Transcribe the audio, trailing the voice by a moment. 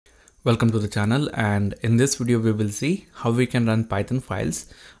Welcome to the channel, and in this video we will see how we can run Python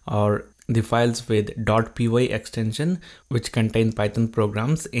files or the files with .py extension which contain Python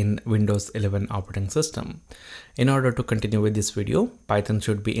programs in Windows 11 operating system. In order to continue with this video, Python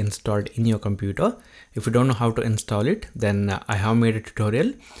should be installed in your computer. If you don't know how to install it, then I have made a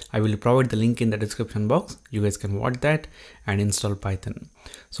tutorial. I will provide the link in the description box. You guys can watch that and install Python.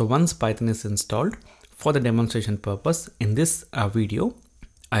 So once Python is installed, for the demonstration purpose in this video,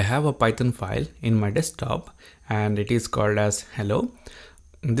 I have a Python file in my desktop and it is called as hello.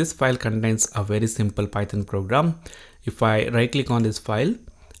 This file contains a very simple Python program. If I right click on this file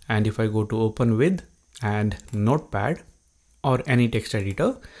and if I go to open with and notepad or any text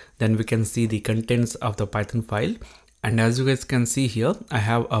editor, then we can see the contents of the Python file. And as you guys can see here, I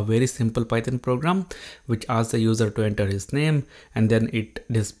have a very simple Python program which asks the user to enter his name and then it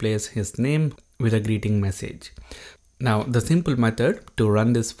displays his name with a greeting message. Now the simple method to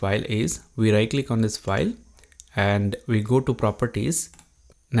run this file is we right click on this file and we go to properties.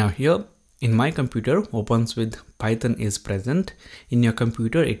 Now here in my computer opens with Python is present. In your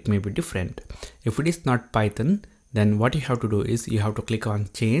computer it may be different. If it is not Python, then what you have to do is you have to click on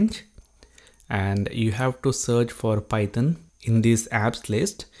change and you have to search for Python in this apps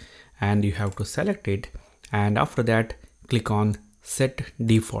list and you have to select it, and after that click on set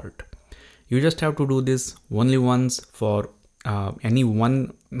default. You just have to do this only once for any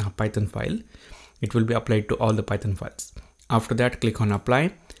one Python file. It will be applied to all the Python files. After that, click on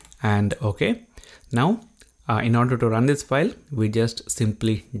apply and OK. Now, in order to run this file, we just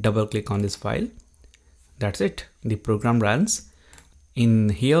simply double click on this file. That's it. The program runs. In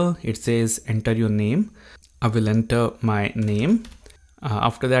here, it says enter your name. I will enter my name.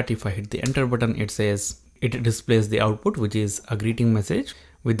 After that, if I hit the enter button, it displays the output, which is a greeting message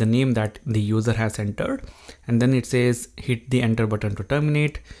with the name that the user has entered, and then it says hit the enter button to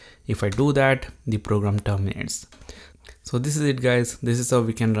terminate. If I do that, the program terminates. So this is it guys. This is how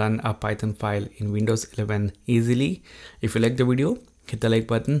we can run a Python file in Windows 11 easily. If you like the video, hit the like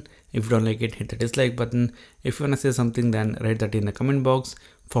button. If you don't like it, hit the dislike button. If you want to say something, then write that in the comment box.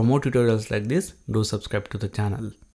 For more tutorials like this, do subscribe to the channel.